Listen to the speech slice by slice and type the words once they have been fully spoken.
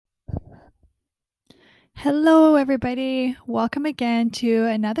Hello, everybody. Welcome again to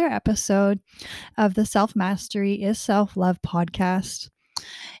another episode of the Self Mastery is Self Love podcast.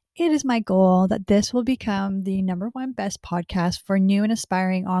 It is my goal that this will become the number one best podcast for new and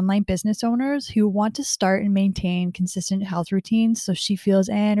aspiring online business owners who want to start and maintain consistent health routines so she feels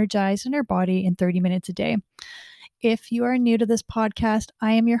energized in her body in 30 minutes a day. If you are new to this podcast,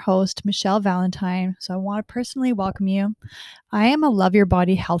 I am your host, Michelle Valentine. So I want to personally welcome you. I am a love your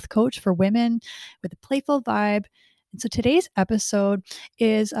body health coach for women with a playful vibe. And so today's episode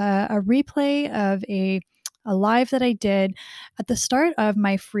is a replay of a live that I did at the start of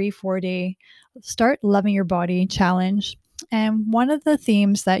my free 4-day Start Loving Your Body challenge. And one of the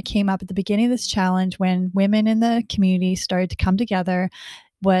themes that came up at the beginning of this challenge when women in the community started to come together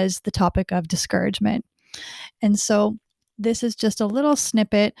was the topic of discouragement. And so this is just a little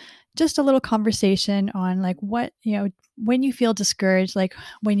snippet, just a little conversation on like what, when you feel discouraged, like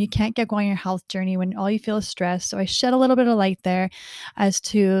when you can't get going on your health journey, when all you feel is stress. So I shed a little bit of light there as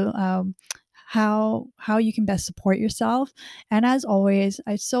to how you can best support yourself. And as always,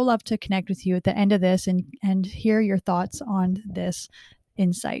 I so love to connect with you at the end of this and hear your thoughts on this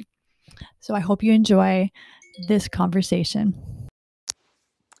insight. So I hope you enjoy this conversation.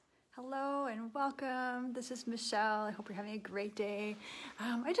 Hello and welcome. This is Michelle. I hope you're having a great day.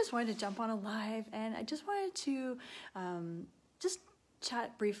 I just wanted to jump on a live and I just wanted to just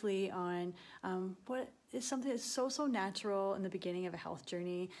chat briefly on what is something that's so natural in the beginning of a health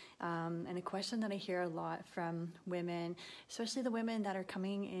journey, and a question that I hear a lot from women, especially the women that are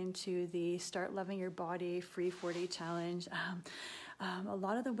coming into the Start Loving Your Body free 4-day challenge. A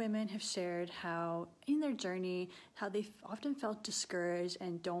lot of the women have shared how in their journey, how they've often felt discouraged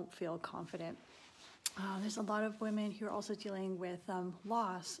and don't feel confident. There's a lot of women who are also dealing with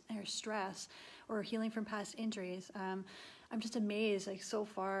loss or stress or healing from past injuries. I'm just amazed. Like so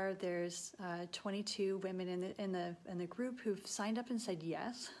far, there's 22 women in the group who've signed up and said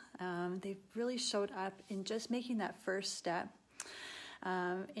yes. They've really showed up in just making that first step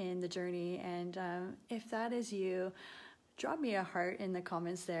in the journey. And if that is you, drop me a heart in the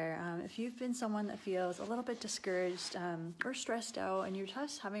comments there. If you've been someone that feels a little bit discouraged or stressed out and you're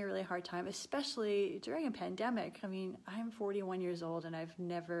just having a really hard time, especially during a pandemic. I mean, I'm 41 years old and I've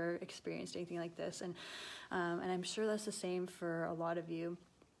never experienced anything like this. And I'm sure that's the same for a lot of you.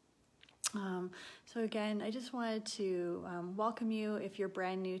 So again, I just wanted to welcome you. If you're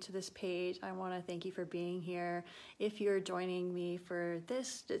brand new to this page, I want to thank you for being here. If you're joining me for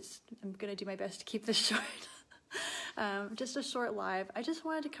this, I'm going to do my best to keep this short. Just a short live. I just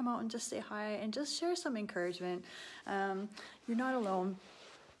wanted to come out and just say hi and just share some encouragement. You're not alone.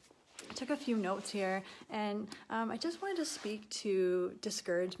 I took a few notes here and I just wanted to speak to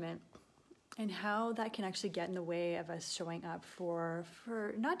discouragement and how that can actually get in the way of us showing up for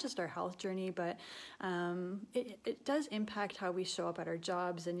not just our health journey, but it does impact how we show up at our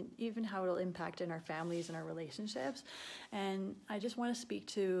jobs and even how it'll impact in our families and our relationships. And I just want to speak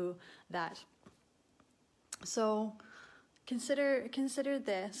to that. So consider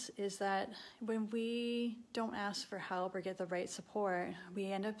this, is that when we don't ask for help or get the right support,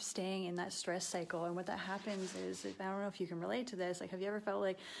 we end up staying in that stress cycle. And what that happens is, I don't know if you can relate to this, like have you ever felt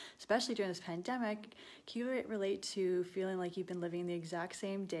like, especially during this pandemic, can you relate to feeling like you've been living the exact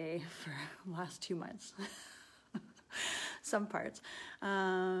same day for the last 2 months? Some parts,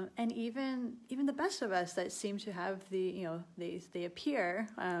 and even the best of us that seem to have they appear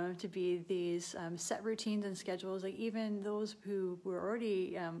to be these set routines and schedules. Like even those who were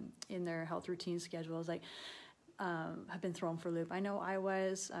already in their health routine schedules, like have been thrown for a loop. I know I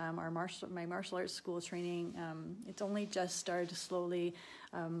was. My martial arts school training. It's only just started to slowly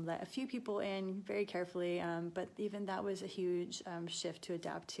let a few people in very carefully, but even that was a huge shift to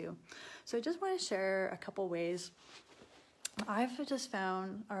adapt to. So I just want to share a couple ways I've just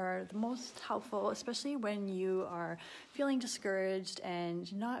found are the most helpful, especially when you are feeling discouraged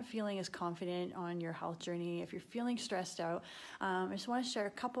and not feeling as confident on your health journey. If you're feeling stressed out, I just want to share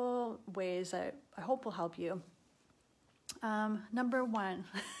a couple ways that I hope will help you. Number one,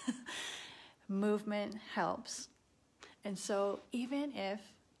 movement helps. And so even if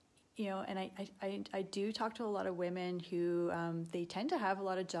and I do talk to a lot of women who they tend to have a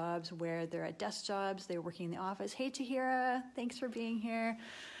lot of jobs where they're at desk jobs, they're working in the office. Hey, Tahira, thanks for being here.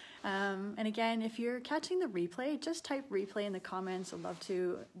 And again, if you're catching the replay, just type replay in the comments. I'd love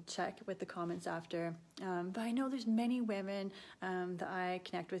to check with the comments after. But I know there's many women that I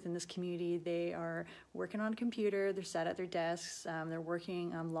connect with in this community. They are working on a computer, they're sat at their desks, they're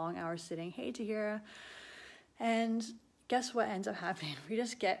working long hours sitting. Hey, Tahira. And guess what ends up happening? We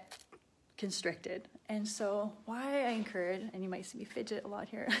just get constricted And so why I encourage, and you might see me fidget a lot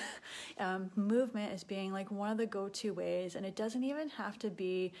here, movement as being like one of the go-to ways. And it doesn't even have to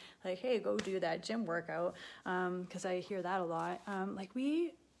be like, hey, go do that gym workout, because I hear that a lot. Like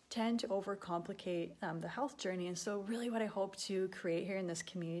we tend to overcomplicate the health journey, and so really what I hope to create here in this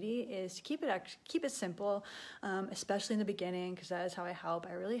community is to keep it simple, especially in the beginning, because that is how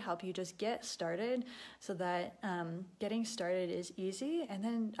I really help you just get started, so that getting started is easy, and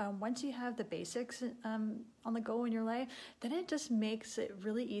then once you have the basics on the go in your life, then it just makes it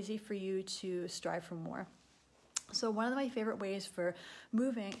really easy for you to strive for more. So one of my favorite ways for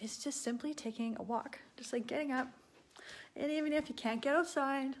moving is just simply taking a walk, just like getting up. And even if you can't get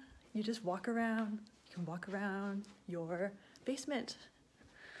outside, you just walk around. You can walk around your basement.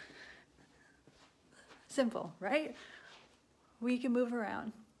 Simple, right? We can move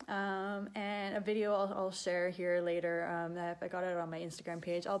around. And a video I'll share here later, that if I got it on my Instagram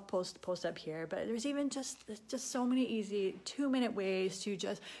page, I'll post up here. But there's even just so many easy 2-minute ways to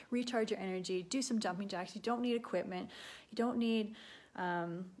just recharge your energy, do some jumping jacks. You don't need equipment. You don't need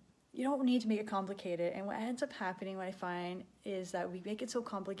to make it complicated. And what ends up happening, what I find, is that we make it so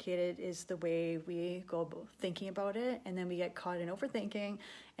complicated is the way we go about thinking about it, and then we get caught in overthinking,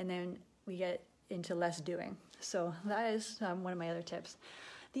 and then we get into less doing. So that is one of my other tips.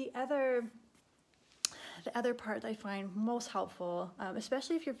 The other part that I find most helpful,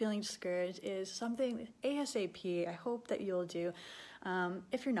 especially if you're feeling discouraged, is something ASAP I hope that you'll do.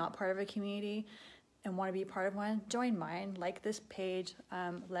 If you're not part of a community and want to be part of one, join mine, like this page.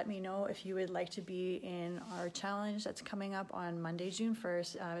 Let me know if you would like to be in our challenge that's coming up on Monday, June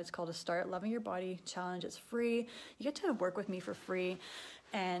 1st. It's called a Start Loving Your Body Challenge. It's free. You get to work with me for free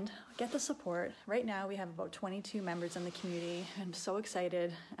and get the support. Right now we have about 22 members in the community. I'm so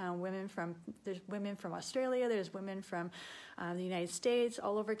excited. There's women from Australia, there's women from the United States,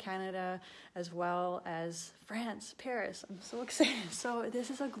 all over Canada, as well as France, Paris. I'm so excited. So this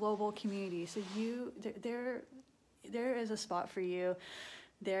is a global community. So there is a spot for you.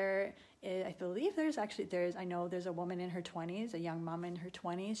 I believe I know there's a woman in her 20s, a young mom in her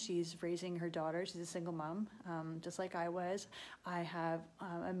 20s. She's raising her daughter. She's a single mom, just like I was. I have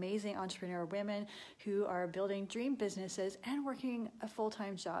amazing entrepreneur women who are building dream businesses and working a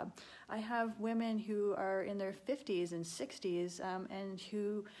full-time job. I have women who are in their 50s and 60s and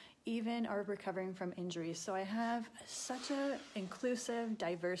who even are recovering from injuries. So I have such an inclusive,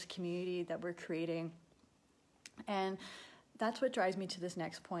 diverse community that we're creating. And that's what drives me to this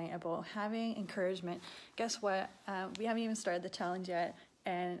next point about having encouragement. Guess what? We haven't even started the challenge yet,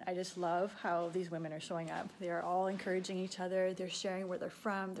 and I just love how these women are showing up. They are all encouraging each other. They're sharing where they're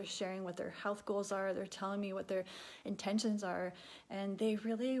from. They're sharing what their health goals are. They're telling me what their intentions are, and they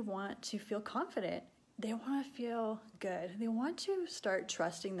really want to feel confident. They want to feel good. They want to start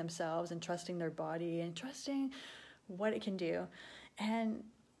trusting themselves and trusting their body and trusting what it can do. And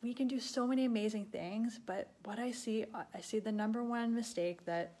we can do so many amazing things, but what I see the number one mistake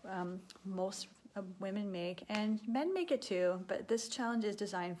that most women make, and men make it too, but this challenge is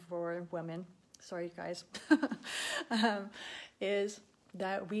designed for women, sorry guys, is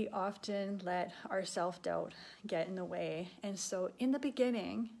that we often let our self-doubt get in the way. And so in the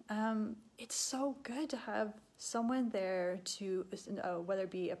beginning, it's so good to have someone there to, whether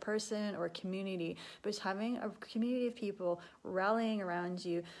it be a person or a community, but it's having a community of people rallying around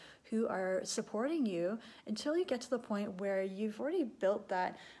you who are supporting you until you get to the point where you've already built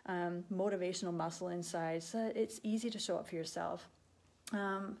that motivational muscle inside, so that it's easy to show up for yourself.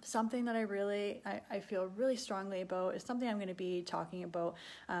 Something that I feel really strongly about is something I'm going to be talking about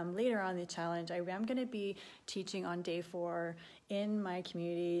later on in the challenge. I am going to be teaching on day 4 in my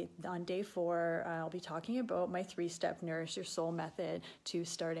community. On day 4, I'll be talking about my 3-step Nourish Your Soul method to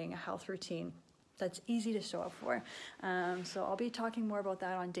starting a health routine that's easy to show up for. So I'll be talking more about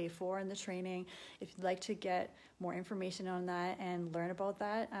that on day 4 in the training. If you'd like to get more information on that and learn about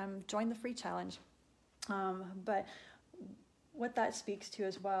that, join the free challenge. But what that speaks to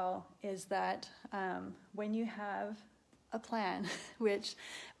as well is that when you have a plan, which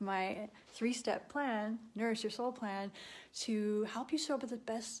my 3-step plan, Nourish Your Soul plan, to help you show up as the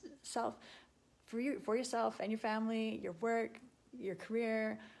best self for yourself and your family, your work, your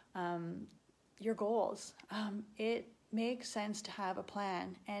career, your goals, it makes sense to have a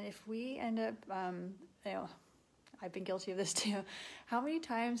plan. And if we end up, I've been guilty of this too. How many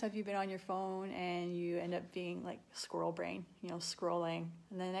times have you been on your phone and you end up being like squirrel brain, scrolling,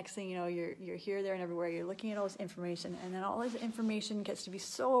 and then the next thing you know, you're here, there, and everywhere. You're looking at all this information, and then all this information gets to be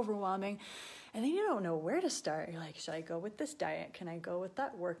so overwhelming, and then you don't know where to start. You're like, should I go with this diet? Can I go with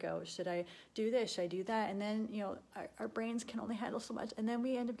that workout? Should I do this? Should I do that? And then our brains can only handle so much, and then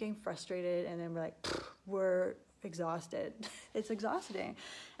we end up getting frustrated, and then we're like, we're exhausted. It's exhausting.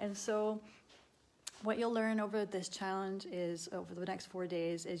 And so what you'll learn over this challenge is, over the next 4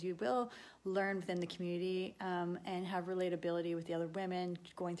 days, is you will learn within the community and have relatability with the other women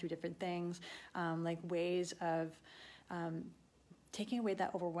going through different things, like ways of taking away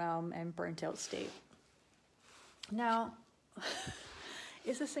that overwhelm and burnt out state. Now,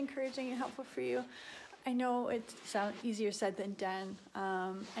 is this encouraging and helpful for you? I know it sounds easier said than done.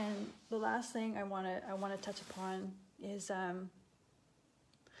 And the last thing I want to touch upon is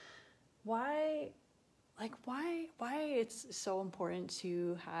why it's so important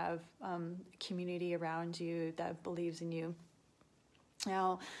to have a community around you that believes in you.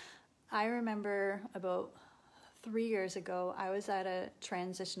 Now, I remember about 3 years ago, I was at a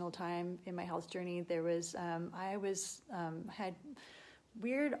transitional time in my health journey. There was had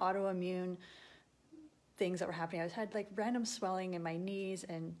weird autoimmune things that were happening. I had like random swelling in my knees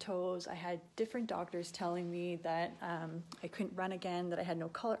and toes. I had different doctors telling me that I couldn't run again, that I had no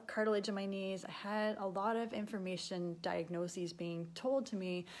cartilage in my knees. I had a lot of information, diagnoses being told to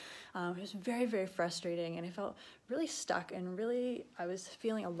me. It was very, very frustrating, and I felt really stuck, and really I was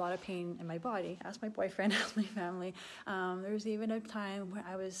feeling a lot of pain in my body. Ask my boyfriend, ask my family. There was even a time where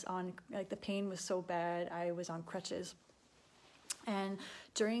I was on, like, the pain was so bad, I was on crutches. And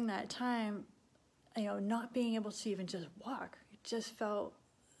during that time, not being able to even just walk, it just felt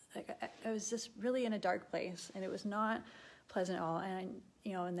like I was just really in a dark place, and it was not pleasant at all. And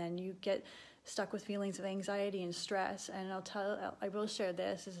and then you get stuck with feelings of anxiety and stress. And I will share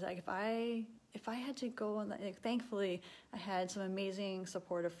this, is like, if I had to go on, thankfully I had some amazing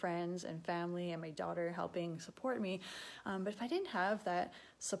supportive friends and family, and my daughter helping support me. But if I didn't have that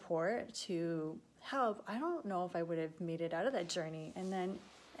support to help, I don't know if I would have made it out of that journey.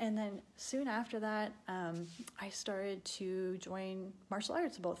 And then soon after that, I started to join martial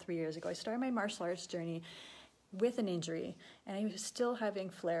arts about 3 years ago. I started my martial arts journey with an injury, and I was still having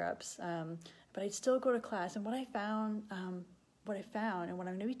flare-ups, but I'd still go to class. And what I found, and what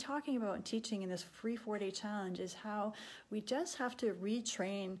I'm going to be talking about and teaching in this free 4-day challenge, is how we just have to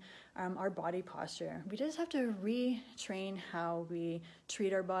retrain our body posture. We just have to retrain how we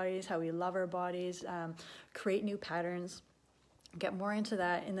treat our bodies, how we love our bodies, create new patterns. Get more into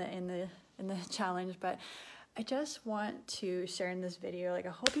that in the challenge, but I just want to share in this video, like, I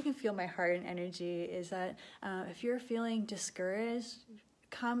hope you can feel my heart and energy, is that if you're feeling discouraged,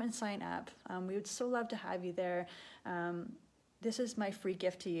 come and sign up. We would so love to have you there. This is my free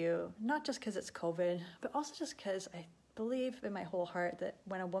gift to you, not just because it's COVID, but also just because I believe in my whole heart that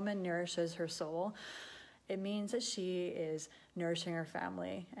when a woman nourishes her soul, it means that she is nourishing her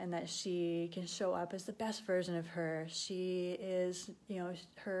family, and that she can show up as the best version of her. She is,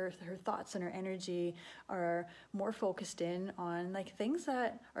 her thoughts and her energy are more focused in on, like, things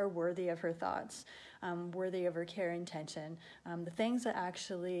that are worthy of her thoughts, worthy of her care and intention, the things that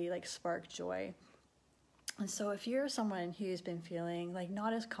actually, like, spark joy. And so if you're someone who's been feeling like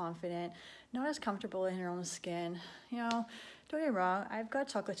not as confident, not as comfortable in your own skin, don't get me wrong, I've got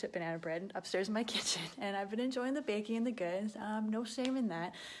chocolate chip banana bread upstairs in my kitchen, and I've been enjoying the baking and the goods. No shame in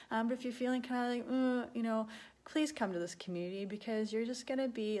that. But if you're feeling kind of like, please come to this community, because you're just going to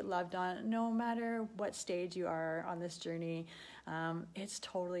be loved on no matter what stage you are on this journey. It's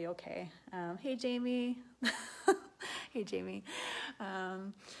totally okay. Hey, Jamie. Hey, Jamie.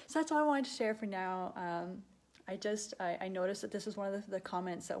 So that's all I wanted to share for now. I noticed that this is one of the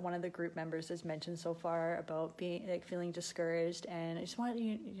comments that one of the group members has mentioned so far about feeling discouraged, and I just wanted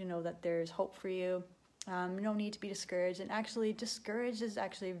you to know that there's hope for you. No need to be discouraged, and actually discouraged is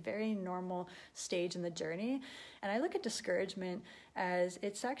actually a very normal stage in the journey. And I look at discouragement as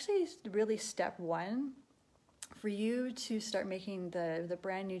it's actually really step one for you to start making the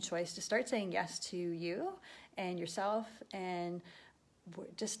brand new choice, to start saying yes to you and yourself, and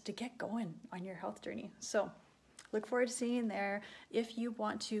just to get going on your health journey. So look forward to seeing you there. If you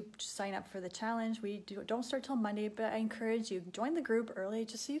want to sign up for the challenge, we don't start till Monday, but I encourage you, join the group early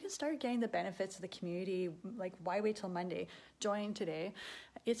just so you can start getting the benefits of the community. Like, why wait till Monday? Join today.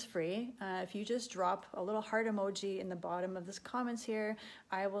 It's free. If you just drop a little heart emoji in the bottom of this comments here,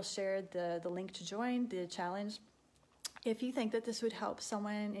 I will share the link to join the challenge. If you think that this would help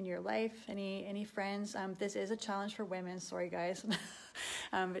someone in your life, any friends, this is a challenge for women. Sorry, guys.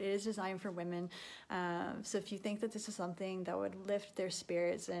 but it is designed for women. So if you think that this is something that would lift their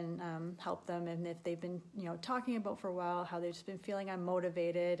spirits and help them, and if they've been, talking about for a while how they've just been feeling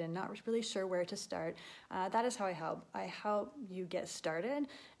unmotivated and not really sure where to start, that is how I help. I help you get started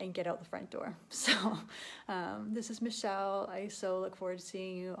and get out the front door. So this is Michelle. I so look forward to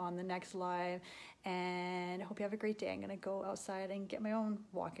seeing you on the next live, and I hope you have a great day. I'm gonna go outside and get my own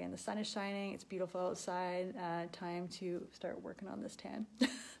walk in. The sun is shining, it's beautiful outside. Time to start working on this tan.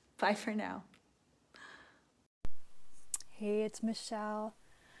 Bye for now. Hey, it's Michelle.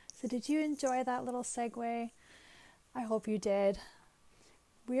 So did you enjoy that little segue? I hope you did.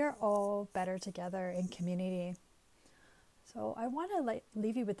 We are all better together in community. So I want to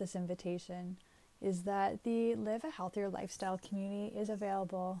leave you with this invitation, is that the Live a Healthier Lifestyle community is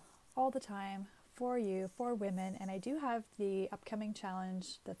available all the time for you, for women. And I do have the upcoming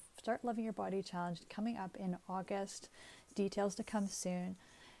challenge, the Start Loving Your Body challenge, coming up in August. Details to come soon.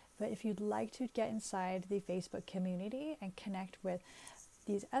 But if you'd like to get inside the Facebook community and connect with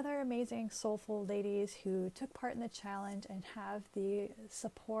these other amazing soulful ladies who took part in the challenge and have the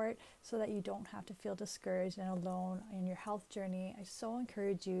support so that you don't have to feel discouraged and alone in your health journey, I so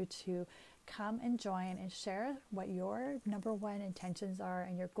encourage you to come and join and share what your number one intentions are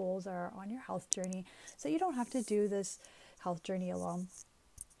and your goals are on your health journey, so you don't have to do this health journey alone.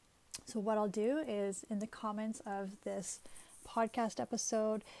 So what I'll do is, in the comments of this podcast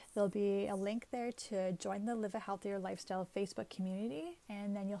episode, there'll be a link there to join the Live a Healthier Lifestyle Facebook community,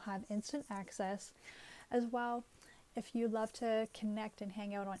 and then you'll have instant access as well. If you love to connect and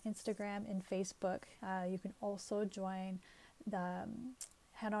hang out on Instagram and Facebook, you can also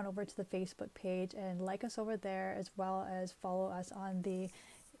head on over to the Facebook page and like us over there, as well as follow us on the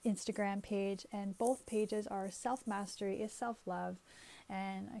Instagram page. And both pages are Self Mastery is Self-Love.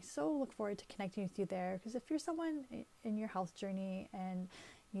 And I so look forward to connecting with you there, because if you're someone in your health journey and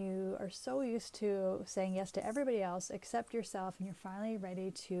you are so used to saying yes to everybody else except yourself, and you're finally ready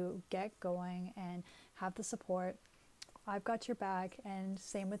to get going and have the support, I've got your back. And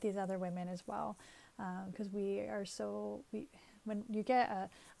same with these other women as well, because when you get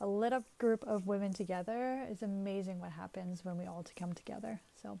a lit up group of women together, it's amazing what happens when we all come together.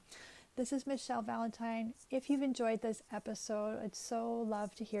 So this is Michelle Valentine. If you've enjoyed this episode, I'd so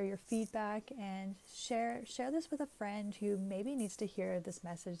love to hear your feedback, and share this with a friend who maybe needs to hear this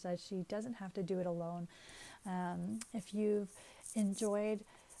message, that she doesn't have to do it alone. If you've enjoyed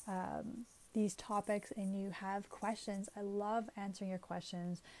these topics and you have questions, I love answering your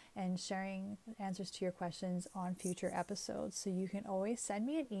questions and sharing answers to your questions on future episodes. So you can always send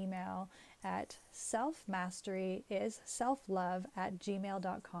me an email at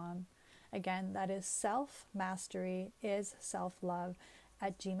selfmasteryisselflove@gmail.com. Again, that is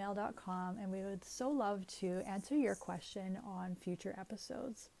selfmasteryisselflove@gmail.com, and we would so love to answer your question on future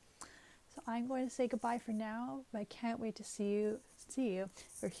episodes. So I'm going to say goodbye for now, but I can't wait to see you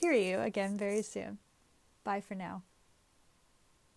or hear you again very soon. Bye for now.